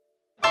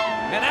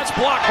And that's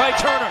blocked by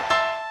Turner.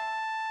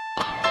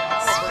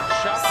 Halliburton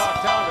shot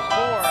clock down to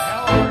 4.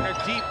 Halliburton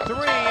a deep 3,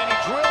 and he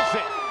drills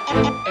it.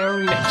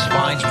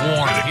 Finds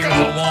Warren. Here's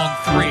a long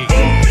 3.